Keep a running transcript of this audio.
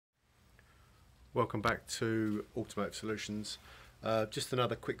Welcome back to Automotive Solutions. Just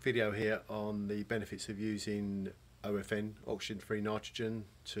another quick video here on the benefits of using OFN, oxygen-free nitrogen,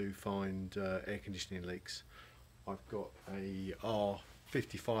 to find air conditioning leaks. I've got a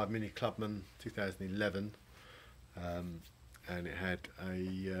R55 Mini Clubman 2011 and it had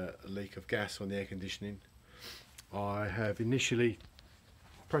a leak of gas on the air conditioning. I have initially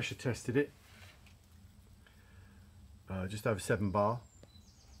pressure tested it, just over 7 bar,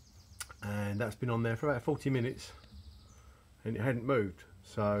 and that's been on there for about 40 minutes and it hadn't moved.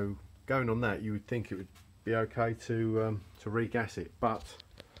 So going on that, you would think it would be okay to regas it, but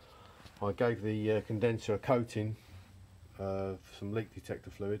I gave the condenser a coating of some leak detector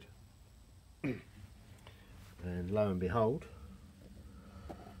fluid and lo and behold,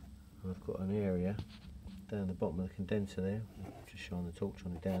 I've got an area down the bottom of the condenser there, just shine the torch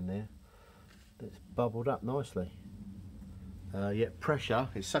on it down there, that's bubbled up nicely. Yet pressure,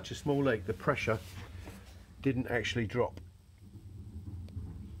 it's such a small leak, the pressure didn't actually drop.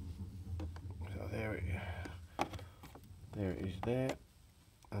 So there it is there,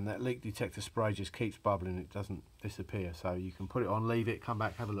 and that leak detector spray just keeps bubbling, it doesn't disappear. So you can put it on, leave it, come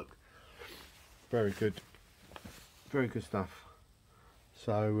back, have a look. Very good stuff.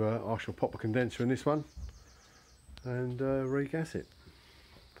 So I shall pop a condenser in this one and regas it.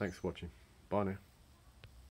 Thanks for watching. Bye now.